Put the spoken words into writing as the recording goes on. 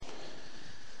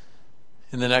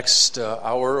In the next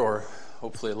hour, or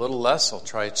hopefully a little less, I'll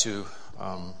try to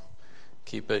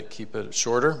keep it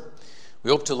shorter.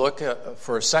 We hope to look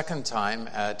for a second time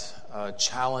at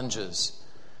challenges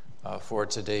for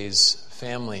today's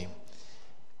family.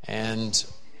 And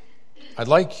I'd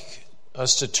like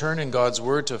us to turn in God's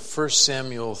Word to 1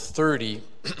 Samuel 30.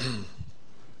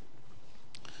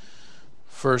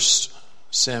 1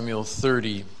 Samuel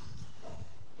 30.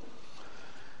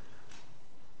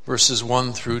 Verses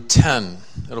 1 through 10.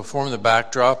 It'll form the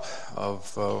backdrop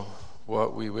of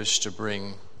what we wish to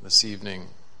bring this evening.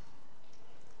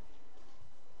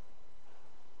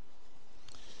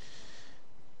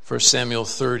 1 Samuel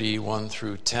 30, 1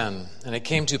 through 10. And it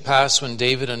came to pass when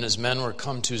David and his men were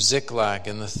come to Ziklag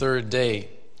in the third day,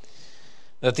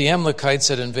 that the Amalekites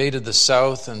had invaded the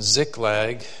south and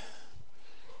Ziklag,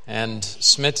 and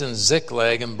smitten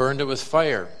Ziklag and burned it with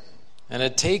fire, and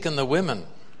had taken the women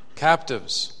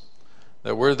captives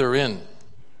that were therein.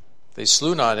 They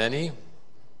slew not any,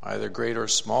 either great or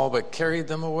small, but carried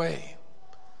them away,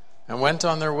 and went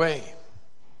on their way.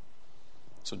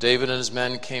 So David and his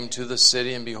men came to the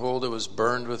city, and behold, it was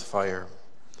burned with fire.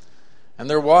 And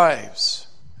their wives,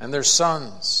 and their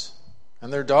sons,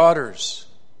 and their daughters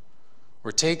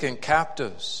were taken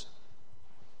captives.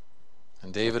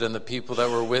 And David and the people that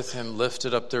were with him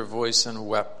lifted up their voice and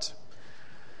wept,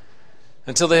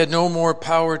 until they had no more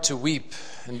power to weep.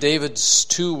 And David's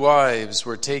two wives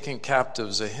were taken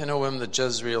captives, Ahinoam the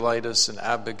Jezreelitess and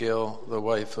Abigail the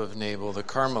wife of Nabal the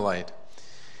Carmelite.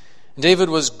 And David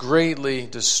was greatly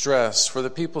distressed, for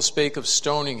the people spake of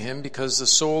stoning him, because the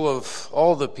soul of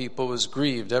all the people was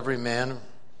grieved, every man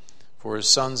for his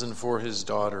sons and for his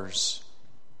daughters.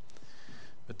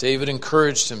 But David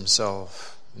encouraged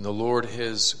himself in the Lord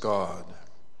his God.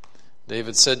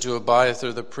 David said to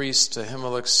Abiathar the priest, to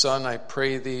Ahimelech's son, I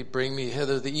pray thee, bring me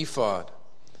hither the ephod.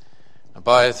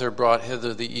 Abiathar brought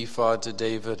hither the ephod to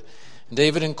David. And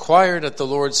David inquired at the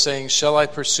Lord, saying, shall I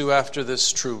pursue after this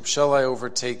troop? Shall I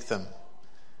overtake them?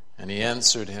 And he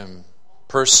answered him,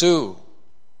 pursue,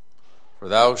 for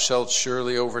thou shalt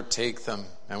surely overtake them,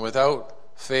 and without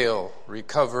fail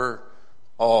recover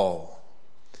all.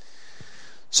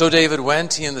 So David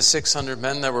went, he and the 600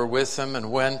 men that were with him,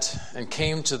 and went and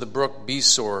came to the brook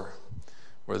Besor,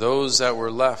 where those that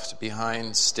were left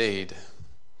behind stayed.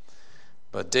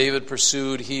 But David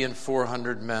pursued, he and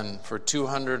 400 men, for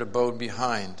 200 abode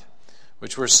behind,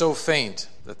 which were so faint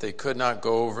that they could not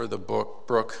go over the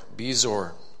brook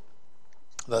Besor.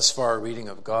 Thus far, reading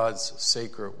of God's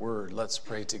sacred word. Let's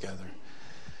pray together.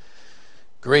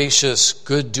 Gracious,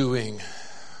 good-doing,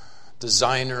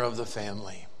 designer of the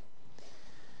family,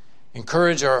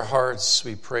 encourage our hearts,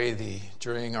 we pray thee,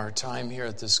 during our time here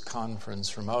at this conference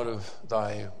from out of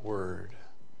thy word.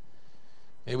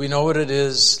 May we know what it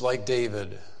is, like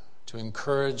David, to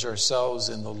encourage ourselves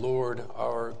in the Lord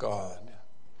our God.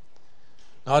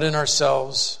 Not in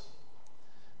ourselves,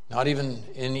 not even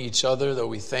in each other, though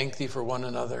we thank thee for one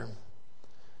another.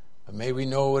 But may we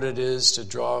know what it is to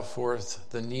draw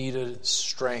forth the needed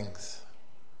strength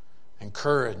and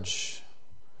courage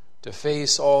to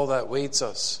face all that waits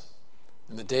us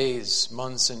in the days,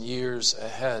 months, and years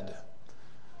ahead,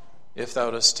 if thou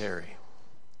dost tarry.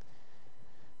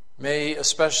 May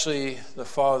especially the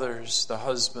fathers, the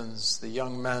husbands, the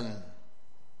young men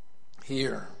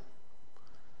here,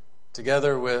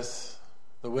 together with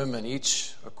the women,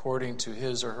 each according to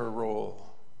his or her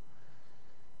role,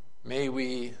 may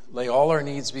we lay all our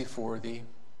needs before thee.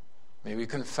 May we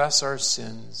confess our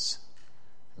sins.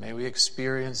 May we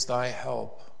experience thy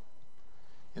help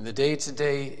in the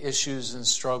day-to-day issues and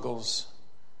struggles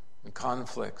and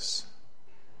conflicts.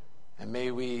 And may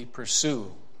we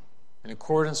pursue, in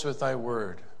accordance with thy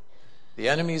word, the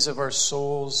enemies of our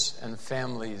souls and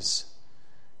families,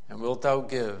 and wilt thou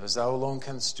give, as thou alone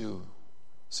canst do,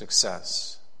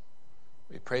 success.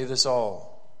 We pray this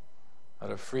all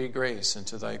out of free grace and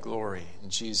to thy glory. In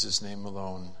Jesus' name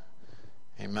alone,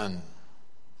 amen.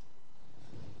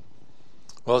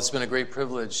 Well, it's been a great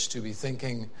privilege to be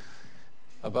thinking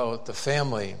about the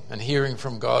family and hearing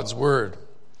from God's word.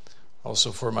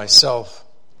 Also for myself,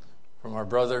 from our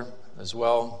brother as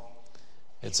well.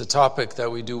 It's a topic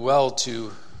that we do well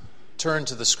to turn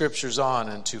to the scriptures on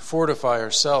and to fortify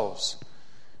ourselves,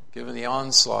 given the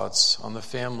onslaughts on the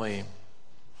family,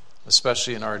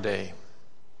 especially in our day.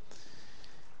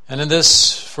 And in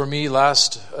this, for me,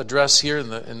 last address here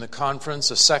in the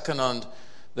conference, a second on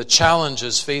the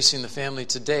challenges facing the family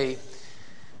today,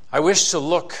 I wish to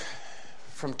look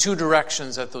from two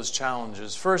directions at those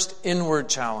challenges. First, inward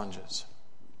challenges.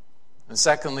 And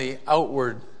secondly,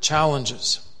 outward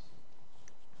challenges.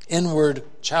 Inward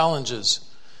challenges.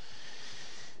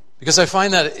 Because I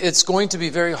find that it's going to be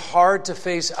very hard to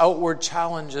face outward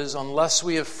challenges unless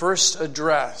we have first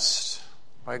addressed,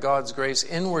 by God's grace,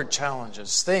 inward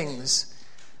challenges, things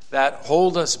that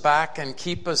hold us back and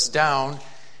keep us down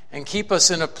and keep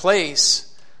us in a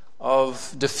place of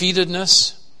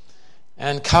defeatedness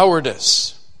and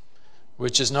cowardice,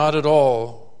 which is not at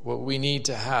all what we need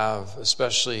to have,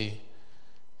 especially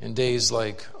in days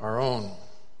like our own.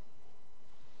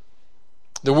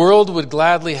 The world would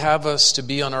gladly have us to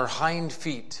be on our hind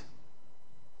feet,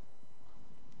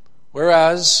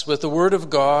 whereas with the Word of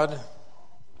God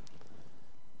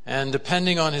and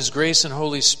depending on His grace and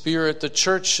Holy Spirit, the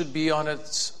church should be on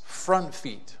its front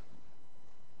feet.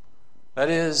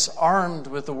 That is, armed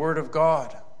with the Word of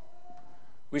God.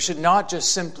 We should not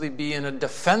just simply be in a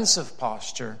defensive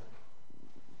posture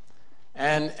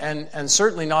and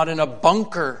certainly not in a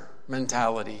bunker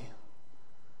mentality.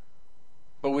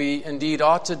 But we indeed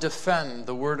ought to defend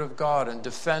the Word of God and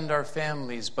defend our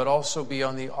families, but also be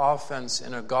on the offense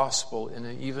in a gospel, in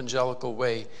an evangelical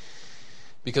way.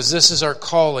 Because this is our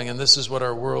calling and this is what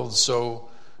our world so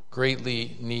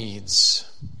greatly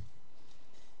needs.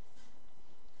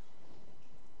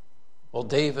 Well,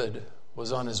 David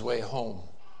was on his way home.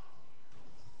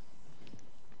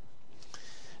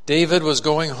 David was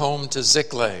going home to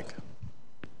Ziklag,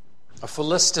 a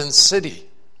Philistine city.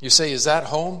 You say, is that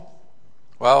home?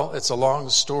 Well, it's a long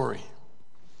story.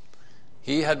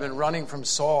 He had been running from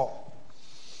Saul.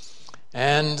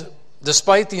 And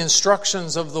despite the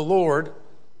instructions of the Lord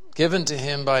given to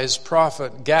him by his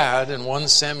prophet Gad in 1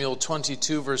 Samuel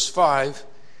 22 verse 5,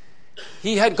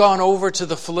 he had gone over to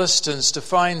the Philistines to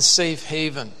find safe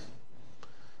haven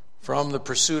from the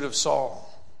pursuit of Saul.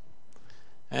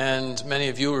 And many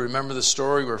of you remember the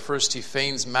story where first he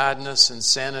feigns madness,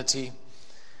 insanity,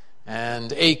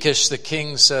 and Achish the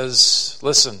king says,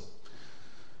 listen,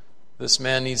 this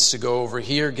man needs to go over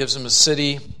here, gives him a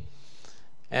city.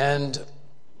 And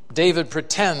David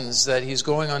pretends that he's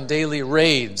going on daily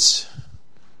raids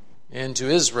into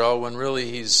Israel when really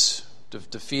he's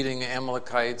defeating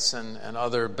Amalekites and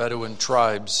other Bedouin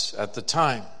tribes at the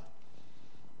time.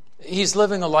 He's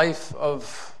living a life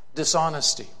of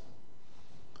dishonesty,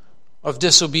 of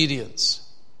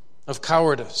disobedience, of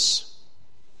cowardice.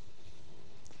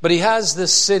 But he has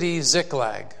this city,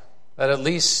 Ziklag, that at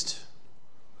least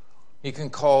he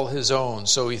can call his own,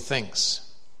 so he thinks.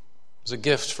 It was a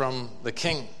gift from the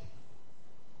king.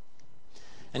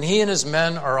 And he and his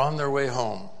men are on their way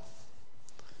home.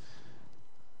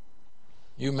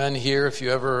 You men here, if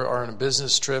you ever are on a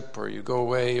business trip or you go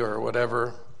away or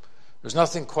whatever, there's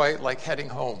nothing quite like heading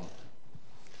home.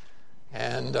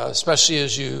 And especially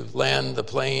as you land the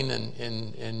plane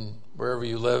in wherever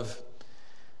you live,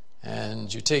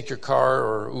 and you take your car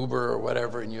or Uber or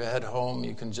whatever and you head home,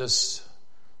 you can just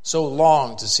so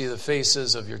long to see the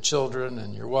faces of your children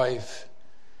and your wife.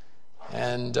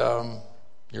 And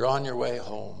you're on your way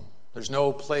home. There's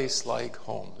no place like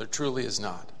home. There truly is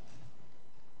not.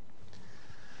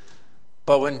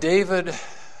 But when David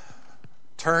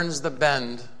turns the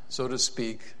bend, so to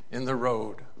speak, in the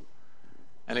road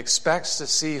and expects to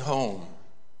see home,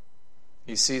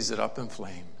 he sees it up in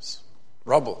flames.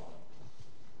 Rubble.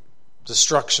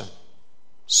 Destruction,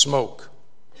 smoke,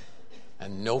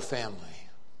 and no family,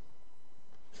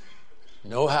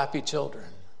 no happy children,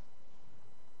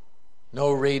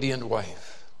 no radiant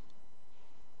wife.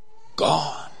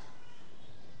 Gone.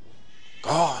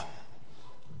 Gone.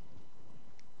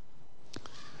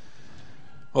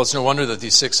 Well, it's no wonder that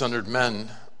these 600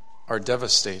 men are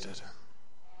devastated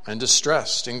and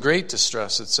distressed, in great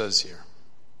distress, it says here.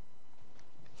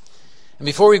 And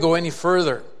before we go any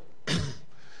further,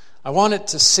 I want it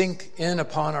to sink in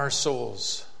upon our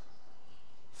souls.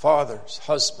 Fathers,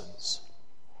 husbands,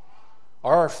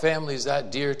 are our families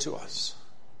that dear to us?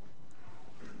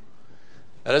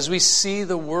 That as we see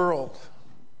the world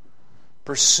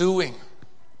pursuing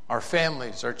our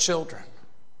families, our children,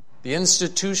 the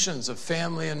institutions of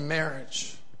family and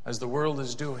marriage, as the world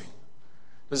is doing,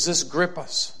 does this grip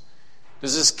us?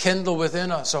 Does this kindle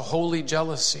within us a holy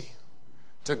jealousy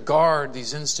to guard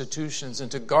these institutions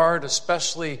and to guard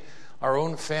especially our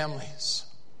own families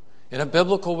in a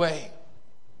biblical way?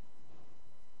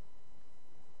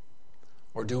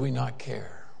 Or do we not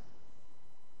care?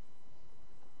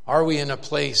 Are we in a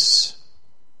place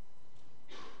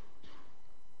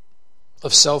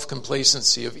of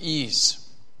self-complacency, of ease,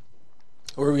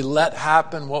 where we let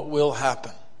happen what will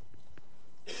happen?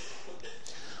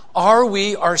 Are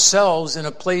we ourselves in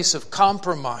a place of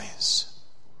compromise,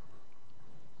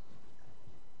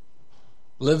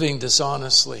 living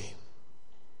dishonestly,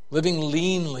 living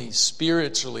leanly,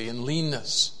 spiritually, in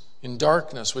leanness, in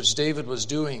darkness, which David was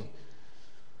doing,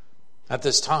 at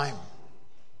this time.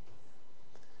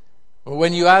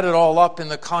 When you add it all up in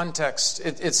the context,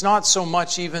 it's not so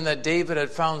much even that David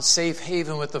had found safe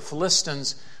haven with the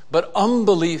Philistines, but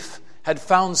unbelief had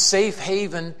found safe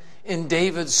haven in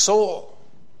David's soul.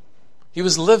 He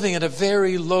was living at a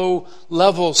very low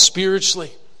level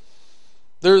spiritually.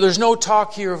 There's no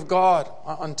talk here of God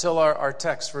until our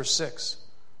text, verse 6.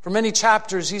 For many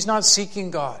chapters, he's not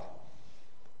seeking God.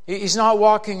 He's not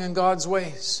walking in God's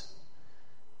ways.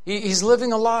 He's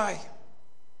living a lie.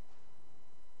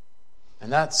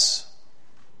 And that's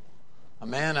a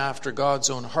man after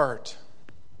God's own heart,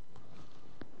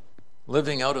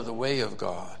 living out of the way of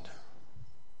God,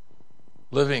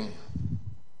 living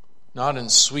not in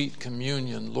sweet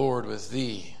communion, Lord, with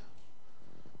Thee,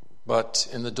 but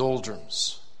in the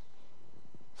doldrums,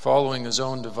 following his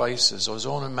own devices, his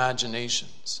own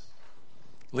imaginations,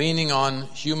 leaning on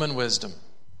human wisdom,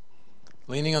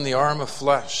 leaning on the arm of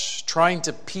flesh, trying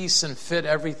to piece and fit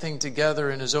everything together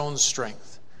in his own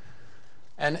strength.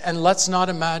 And let's not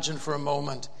imagine for a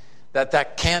moment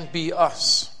that can't be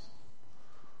us,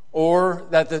 or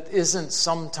that isn't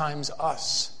sometimes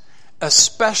us,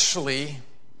 especially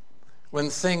when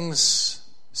things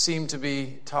seem to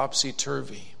be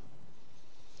topsy-turvy.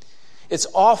 It's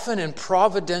often in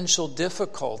providential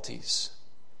difficulties,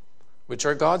 which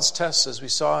are God's tests, as we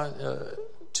saw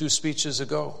 2 speeches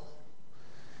ago,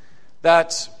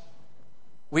 that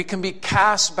we can be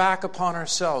cast back upon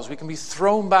ourselves. We can be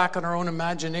thrown back on our own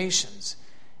imaginations.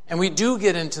 And we do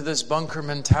get into this bunker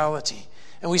mentality.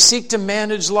 And we seek to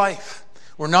manage life.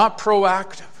 We're not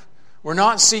proactive. We're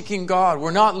not seeking God.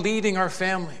 We're not leading our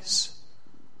families.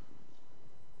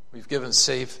 We've given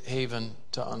safe haven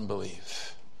to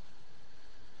unbelief.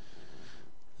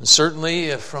 And certainly,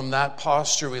 if from that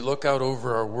posture we look out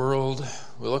over our world,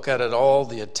 we look at it all,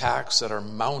 the attacks that are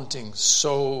mounting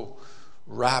so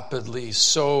rapidly,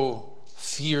 so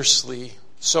fiercely,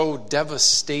 so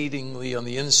devastatingly on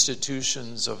the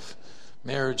institutions of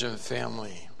marriage and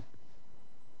family.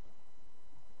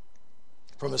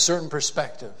 From a certain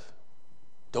perspective,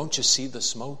 don't you see the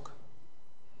smoke?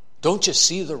 Don't you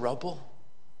see the rubble?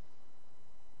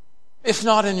 If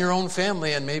not in your own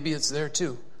family, and maybe it's there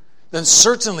too, then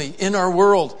certainly in our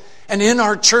world and in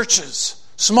our churches,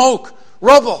 smoke,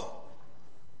 rubble.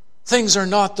 Things are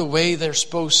not the way they're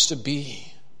supposed to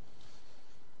be.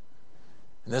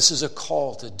 And this is a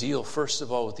call to deal, first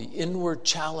of all, with the inward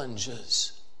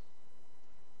challenges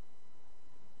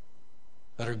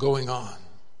that are going on,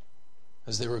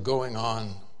 as they were going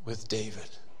on with David.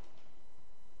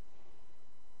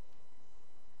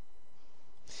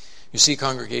 You see,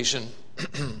 congregation,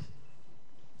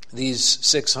 these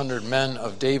 600 men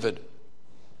of David,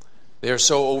 they are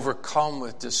so overcome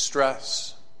with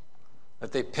distress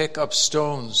that they pick up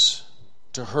stones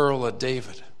to hurl at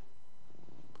David.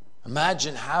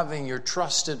 Imagine having your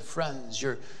trusted friends,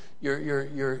 your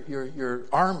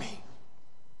army,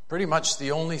 pretty much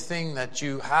the only thing that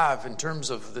you have in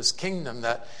terms of this kingdom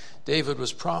that David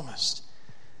was promised,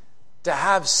 to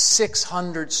have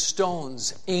 600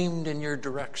 stones aimed in your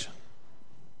direction.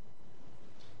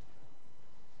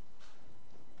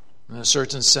 In a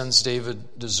certain sense,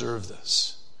 David deserved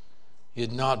this. He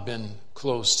had not been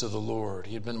close to the Lord.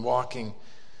 He had been walking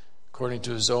according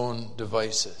to his own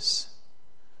devices.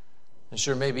 And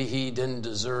sure, maybe he didn't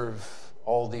deserve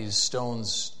all these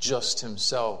stones just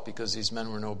himself, because these men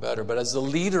were no better. But as the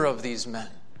leader of these men,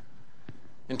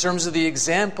 in terms of the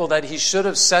example that he should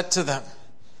have set to them,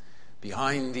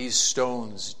 behind these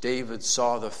stones, David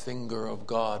saw the finger of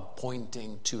God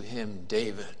pointing to him.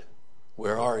 David,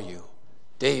 where are you?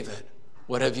 David,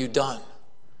 what have you done?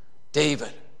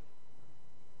 David,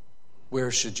 where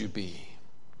should you be?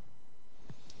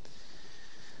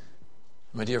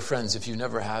 My dear friends, if you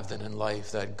never have that in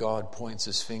life, that God points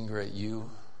his finger at you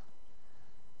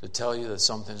to tell you that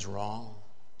something's wrong,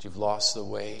 that you've lost the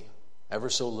way, ever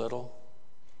so little,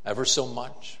 ever so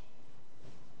much.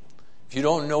 If you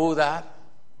don't know that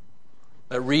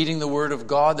reading the Word of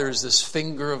God, there's this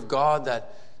finger of God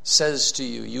that says to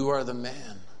you, you are the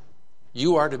man.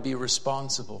 You are to be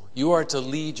responsible. You are to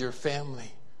lead your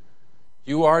family.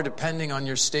 You are, depending on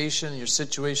your station, your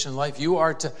situation in life, you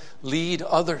are to lead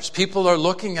others. People are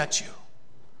looking at you.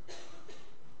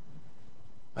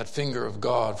 That finger of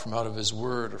God from out of his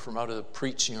word, or from out of the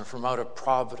preaching, or from out of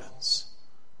providence,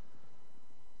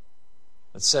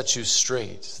 that sets you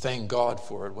straight. Thank God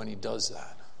for it when he does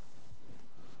that.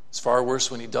 It's far worse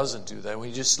when he doesn't do that, when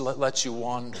he just lets you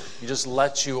wander. He just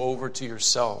lets you over to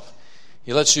yourself.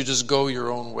 He lets you just go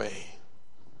your own way.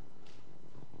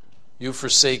 You've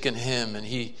forsaken him, and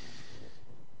he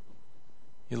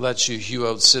lets you hew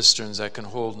out cisterns that can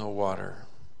hold no water.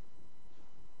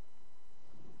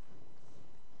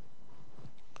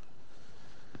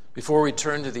 Before we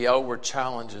turn to the outward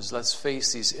challenges, let's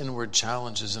face these inward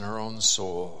challenges in our own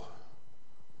soul.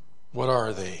 What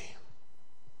are they?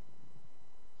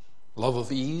 Love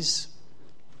of ease?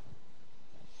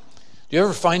 Do you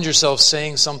ever find yourself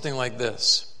saying something like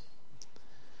this?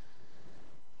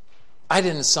 I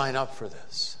didn't sign up for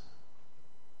this.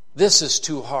 This is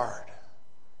too hard.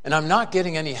 And I'm not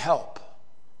getting any help.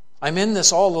 I'm in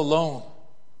this all alone.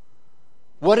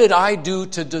 What did I do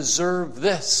to deserve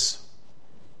this?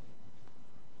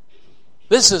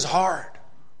 This is hard.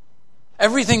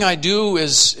 Everything I do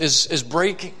is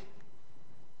breaking.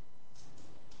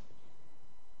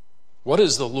 What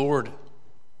is the Lord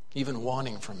even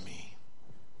wanting from me?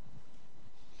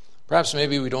 Perhaps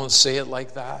maybe we don't say it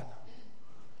like that,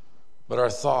 but our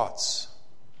thoughts,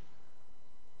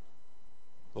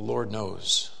 the Lord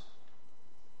knows.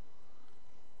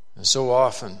 And so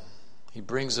often, He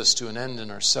brings us to an end in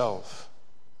ourselves,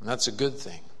 and that's a good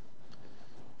thing,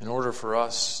 in order for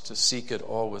us to seek it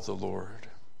all with the Lord.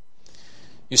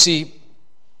 You see,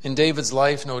 in David's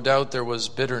life, no doubt there was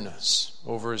bitterness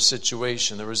over his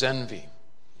situation. There was envy.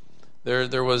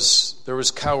 There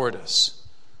was cowardice.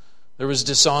 There was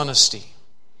dishonesty.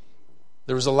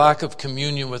 There was a lack of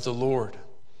communion with the Lord.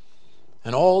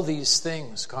 And all these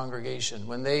things, congregation,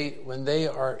 when they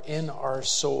are in our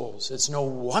souls, it's no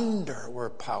wonder we're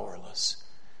powerless.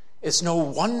 It's no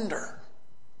wonder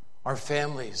our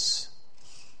families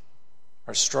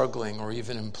are struggling or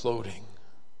even imploding.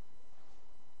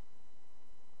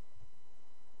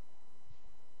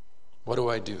 What do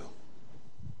I do?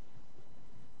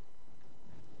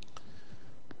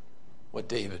 What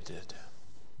David did.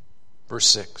 Verse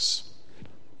 6.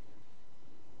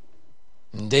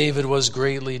 And David was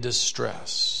greatly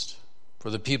distressed, for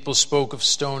the people spoke of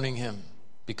stoning him,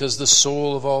 because the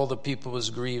soul of all the people was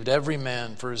grieved, every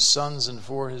man for his sons and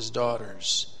for his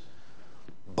daughters.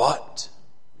 But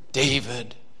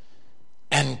David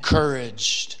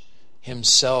encouraged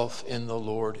himself in the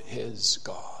Lord his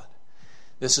God.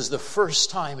 This is the first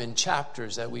time in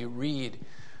chapters that we read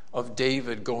of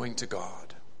David going to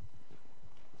God.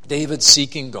 David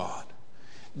seeking God.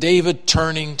 David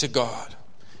turning to God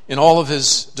in all of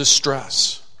his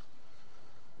distress.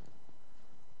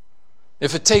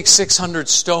 If it takes 600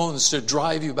 stones to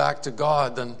drive you back to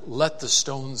God, then let the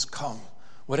stones come.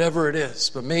 Whatever it is,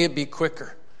 but may it be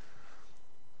quicker.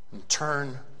 And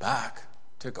turn back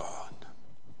to God.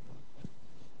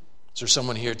 Is there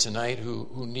someone here tonight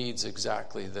who needs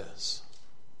exactly this?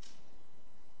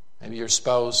 Maybe your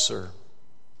spouse or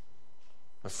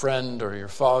a friend or your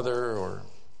father or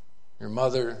your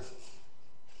mother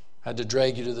had to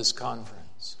drag you to this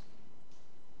conference.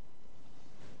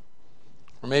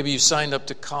 Or maybe you signed up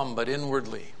to come, but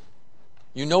inwardly,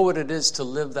 you know what it is to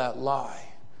live that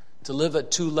lie, to live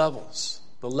at two levels.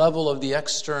 The level of the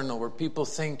external, where people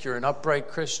think you're an upright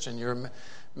Christian, you're a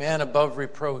man above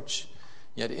reproach,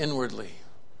 yet inwardly,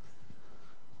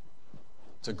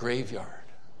 it's a graveyard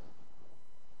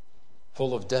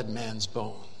full of dead man's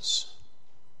bones.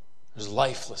 There's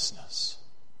lifelessness.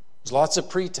 There's lots of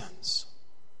pretense.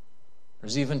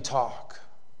 There's even talk.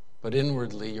 But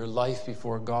inwardly, your life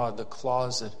before God, the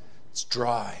closet, it's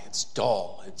dry, it's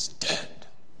dull, it's dead.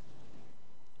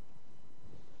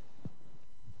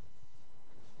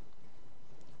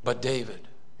 But David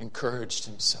encouraged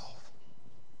himself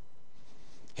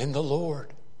in the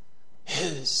Lord,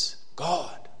 his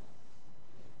God.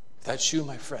 If that's you,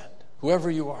 my friend, whoever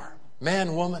you are,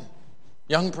 man, woman,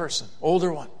 young person,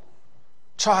 older one,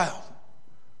 child,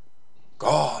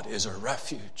 God is a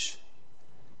refuge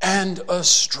and a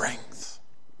strength,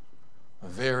 a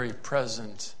very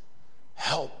present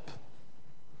help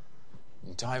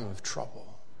in time of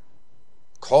trouble.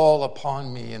 Call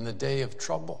upon me in the day of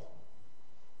trouble.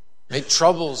 May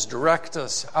troubles direct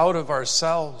us out of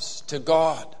ourselves to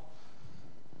God.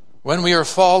 When we are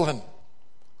fallen,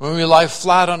 when we lie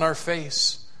flat on our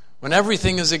face, when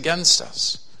everything is against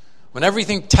us, when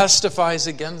everything testifies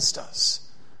against us,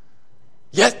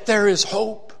 yet there is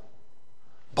hope.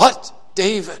 But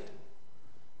David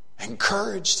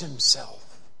encouraged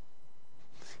himself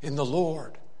in the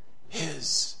Lord,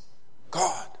 his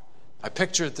God. I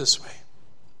picture it this way.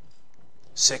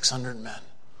 600 men,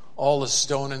 all a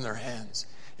stone in their hands.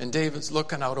 And David's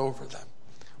looking out over them.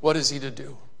 What is he to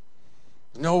do?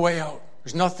 No way out.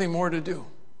 There's nothing more to do.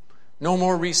 No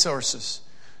more resources.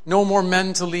 No more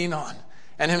men to lean on.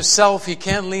 And himself, he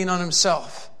can't lean on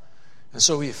himself. And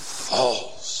so he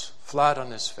falls flat on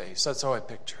his face. That's how I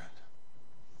picture it.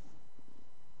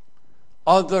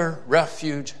 Other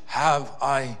refuge have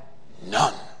I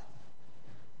none.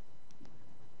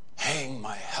 Hang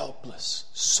my helpless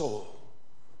soul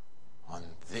on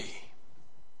thee.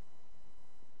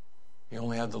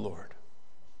 had the Lord.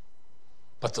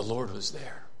 But the Lord was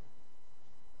there.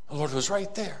 The Lord was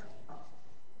right there.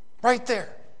 Right there.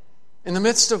 In the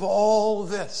midst of all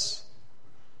this.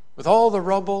 With all the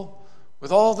rubble,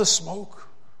 with all the smoke,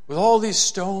 with all these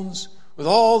stones, with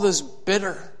all this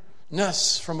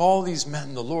bitterness from all these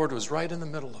men, the Lord was right in the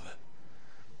middle of it.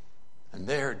 And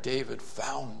there David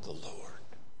found the Lord.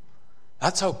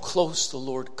 That's how close the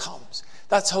Lord comes.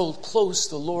 That's how close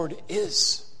the Lord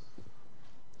is.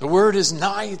 The word is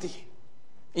nigh thee,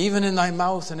 even in thy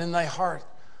mouth and in thy heart.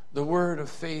 The word of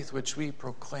faith which we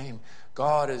proclaim.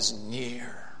 God is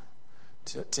near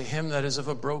to him that is of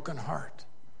a broken heart,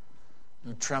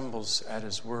 who trembles at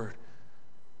his word.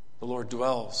 The Lord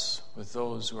dwells with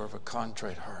those who are of a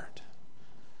contrite heart.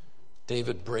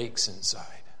 David breaks inside,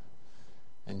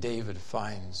 and David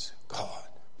finds God.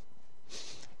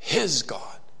 His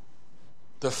God,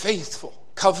 the faithful,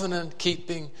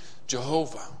 covenant-keeping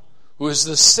Jehovah, who is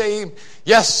the same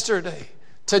yesterday,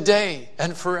 today,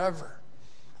 and forever.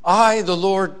 I, the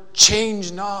Lord,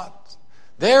 change not.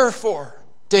 Therefore,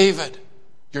 David,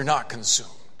 you're not consumed.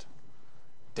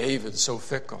 David, so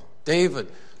fickle.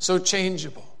 David, so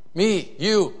changeable. Me,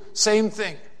 you, same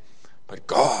thing. But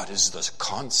God is the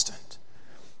constant.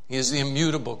 He is the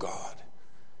immutable God.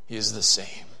 He is the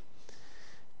same.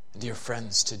 And dear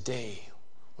friends, today,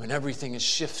 when everything is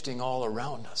shifting all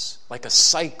around us, like a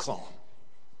cyclone,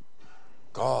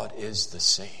 God is the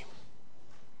same.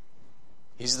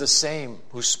 He's the same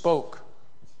who spoke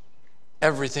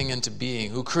everything into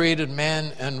being, who created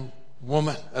man and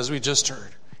woman, as we just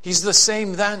heard. He's the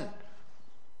same then.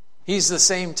 He's the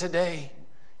same today.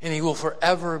 And he will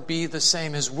forever be the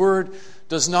same. His word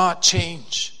does not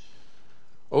change.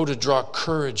 Oh, to draw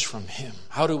courage from him.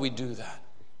 How do we do that?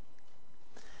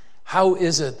 How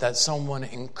is it that someone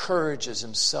encourages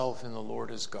himself in the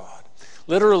Lord as God?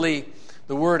 Literally,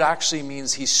 the word actually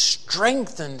means he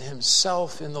strengthened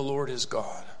himself in the Lord as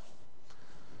God.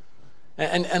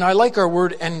 And I like our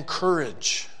word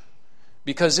encourage,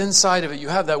 because inside of it you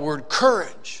have that word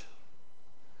courage.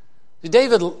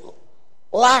 David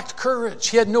lacked courage.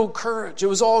 He had no courage. It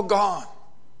was all gone.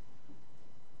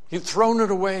 He'd thrown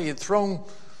it away. He'd thrown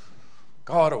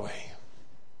God away.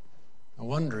 No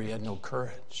wonder he had no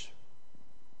courage.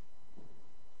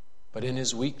 But in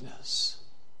his weakness,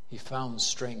 he found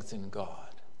strength in God.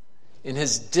 In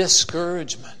his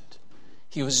discouragement,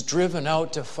 he was driven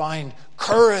out to find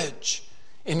courage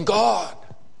in God.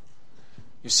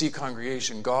 You see,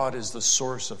 congregation, God is the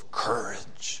source of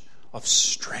courage, of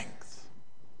strength.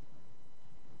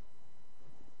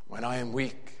 When I am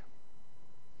weak,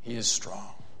 he is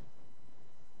strong.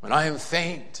 When I am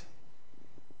faint,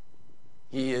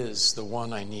 he is the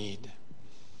one I need.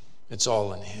 It's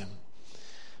all in him.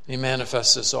 He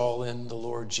manifests this all in the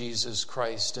Lord Jesus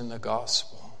Christ in the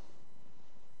gospel.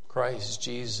 Christ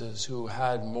Jesus, who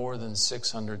had more than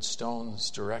 600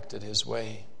 stones directed his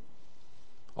way.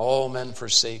 All men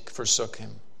forsook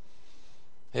him.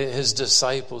 His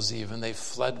disciples even, they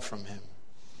fled from him.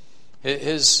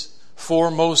 His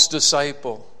foremost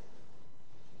disciple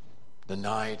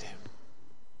denied him.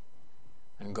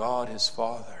 And God, his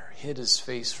Father, hid his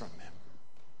face from him.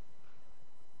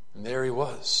 And there he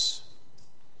was.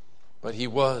 But he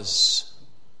was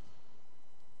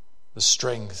the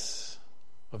strength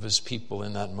of his people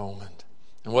in that moment.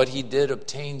 And what he did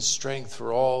obtained strength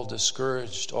for all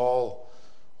discouraged, all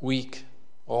weak,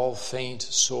 all faint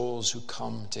souls who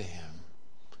come to him.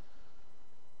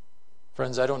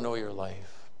 Friends, I don't know your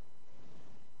life.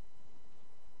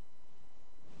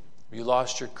 Have you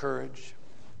lost your courage?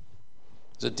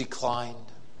 Is it declined?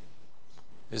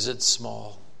 Is it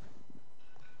small?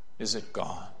 Is it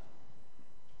gone?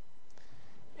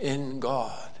 In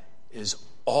God is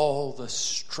all the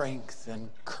strength and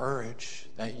courage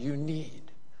that you need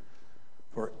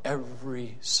for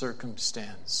every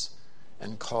circumstance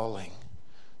and calling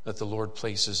that the Lord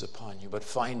places upon you. But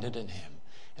find it in him,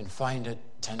 and find it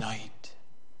tonight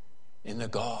in the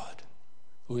God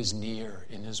who is near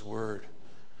in his word,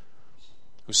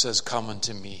 who says, "Come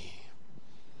unto me,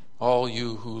 all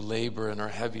you who labor and are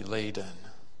heavy laden.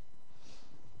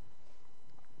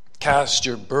 Cast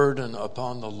your burden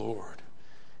upon the Lord,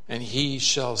 and he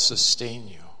shall sustain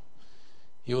you.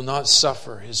 He will not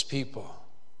suffer his people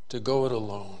to go it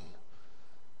alone.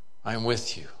 I am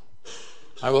with you.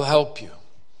 I will help you.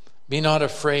 Be not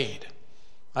afraid.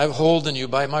 I have holden you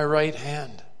by my right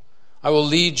hand. I will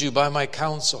lead you by my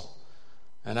counsel,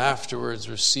 and afterwards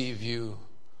receive you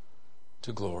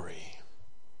to glory.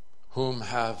 Whom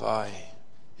have I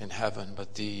in heaven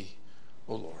but thee,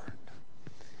 O Lord?"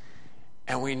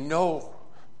 And we know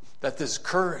that this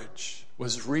courage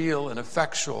was real and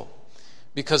effectual,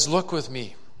 because look with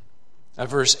me at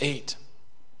verse 8.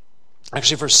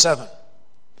 Actually, verse 7.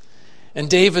 And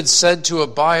David said to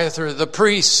Abiathar the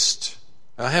priest,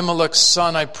 Ahimelech's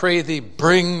son, I pray thee,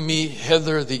 bring me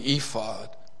hither the ephod.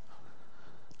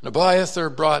 And Abiathar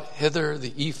brought hither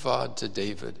the ephod to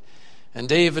David. And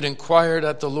David inquired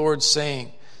at the Lord,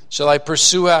 saying, Shall I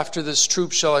pursue after this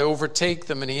troop? Shall I overtake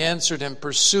them? And he answered him,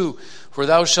 Pursue, for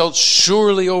thou shalt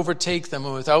surely overtake them,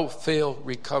 and without fail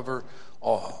recover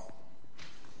all.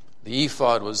 The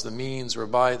ephod was the means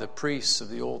whereby the priests of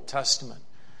the Old Testament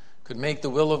could make the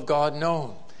will of God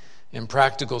known in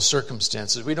practical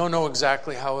circumstances. We don't know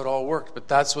exactly how it all worked, but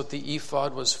that's what the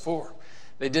ephod was for.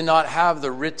 They did not have the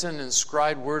written,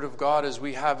 inscribed word of God as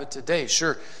we have it today.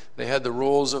 Sure, they had the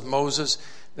rolls of Moses.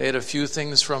 They had a few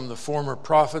things from the former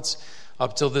prophets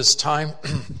up till this time,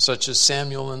 such as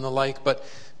Samuel and the like, but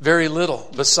very little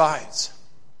besides.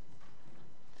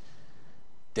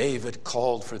 David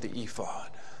called for the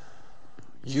ephod.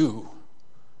 You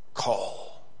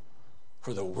call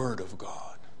for the word of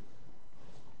God.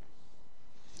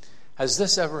 Has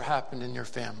this ever happened in your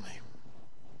family?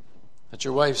 That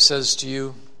your wife says to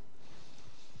you,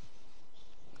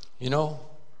 you know,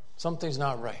 something's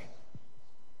not right.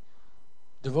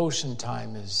 Devotion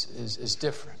time is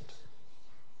different.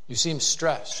 You seem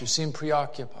stressed. You seem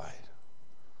preoccupied.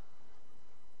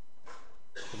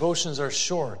 Devotions are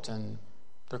short and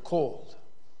they're cold.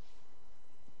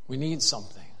 We need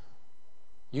something.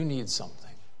 You need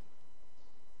something.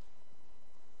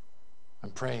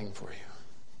 I'm praying for you.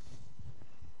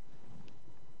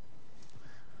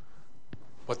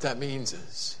 What that means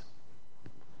is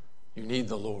you need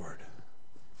the Lord.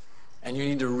 And you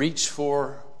need to reach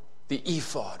for the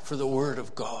ephod, for the Word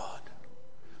of God.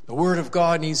 The Word of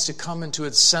God needs to come into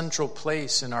its central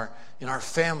place in our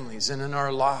families and in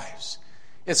our lives.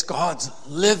 It's God's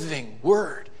living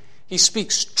Word. He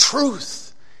speaks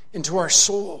truth into our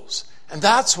souls. And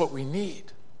that's what we need.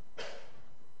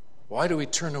 Why do we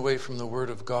turn away from the Word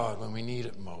of God when we need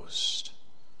it most?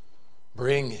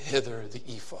 Bring hither the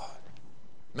ephod.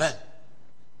 Men,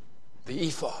 the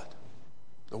ephod,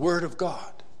 the Word of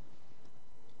God.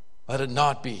 Let it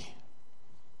not be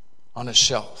on a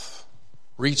shelf.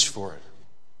 Reach for it.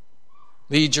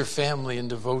 Lead your family in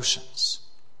devotions.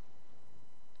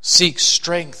 Seek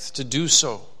strength to do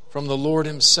so from the Lord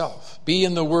Himself. Be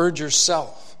in the Word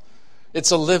yourself.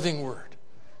 It's a living Word.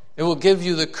 It will give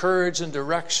you the courage and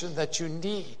direction that you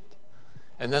need.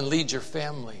 And then lead your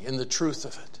family in the truth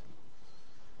of it.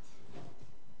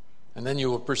 And then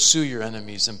you will pursue your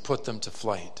enemies and put them to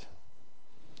flight.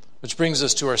 Which brings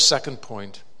us to our second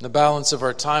point. In the balance of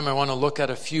our time, I want to look at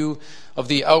a few of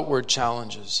the outward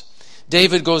challenges.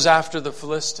 David goes after the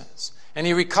Philistines, and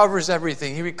he recovers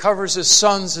everything. He recovers his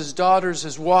sons, his daughters,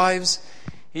 his wives.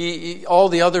 All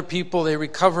the other people, they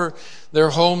recover their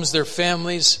homes, their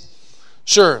families.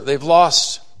 Sure, they've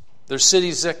lost their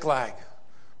city Ziklag,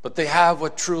 but they have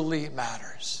what truly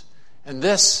matters. And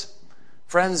this,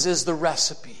 friends, is the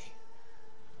recipe.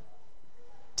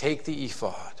 Take the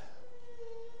ephod.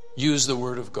 Use the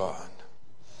Word of God.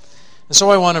 And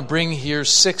so I want to bring here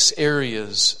 6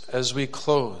 areas as we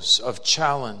close of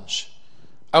challenge,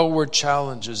 outward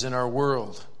challenges in our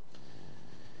world,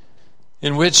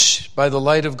 in which, by the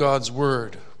light of God's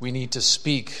Word, we need to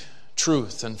speak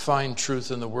truth and find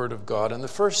truth in the Word of God. And the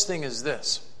first thing is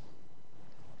this.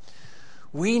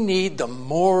 We need the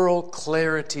moral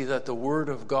clarity that the Word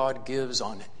of God gives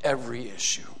on every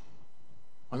issue.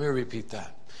 Let me repeat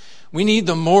that. We need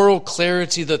the moral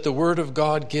clarity that the Word of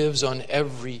God gives on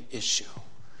every issue.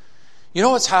 You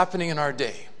know what's happening in our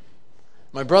day?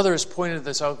 My brother has pointed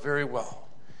this out very well.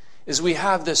 Is we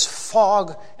have this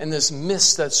fog and this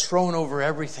mist that's thrown over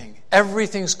everything.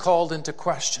 Everything's called into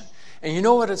question. And you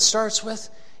know what it starts with?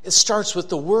 It starts with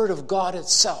the Word of God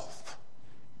itself.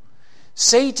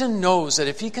 Satan knows that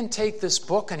if he can take this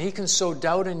book and he can sow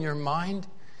doubt in your mind,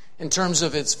 in terms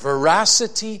of its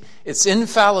veracity, its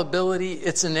infallibility,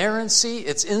 its inerrancy,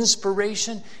 its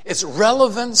inspiration, its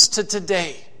relevance to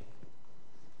today.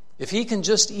 If he can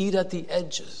just eat at the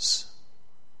edges.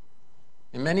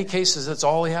 In many cases, that's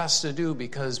all he has to do,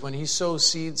 because when he sows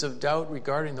seeds of doubt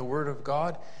regarding the Word of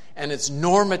God and its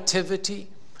normativity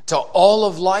to all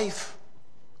of life,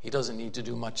 he doesn't need to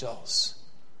do much else.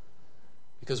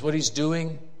 Because what he's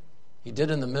doing, he did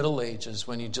in the Middle Ages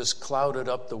when he just clouded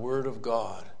up the Word of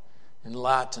God in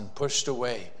Latin, pushed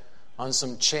away on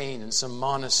some chain in some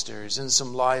monasteries, in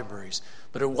some libraries.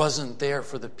 But it wasn't there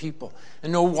for the people.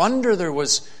 And no wonder there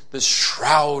was this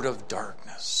shroud of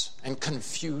darkness and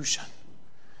confusion.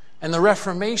 And the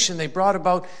Reformation, they brought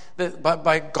about,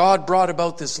 God brought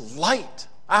about this light.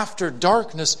 After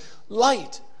darkness,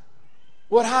 light.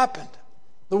 What happened?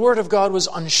 The Word of God was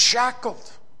unshackled.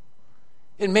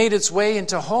 It made its way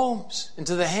into homes,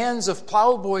 into the hands of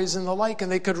plowboys and the like,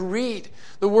 and they could read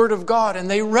the Word of God, and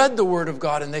they read the Word of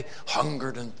God, and they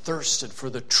hungered and thirsted for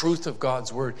the truth of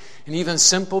God's Word. And even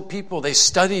simple people, they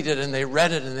studied it and they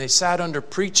read it, and they sat under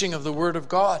preaching of the Word of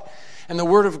God. And the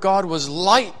Word of God was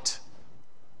light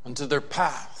unto their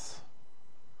path.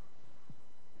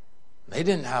 They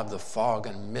didn't have the fog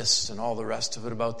and mist and all the rest of it about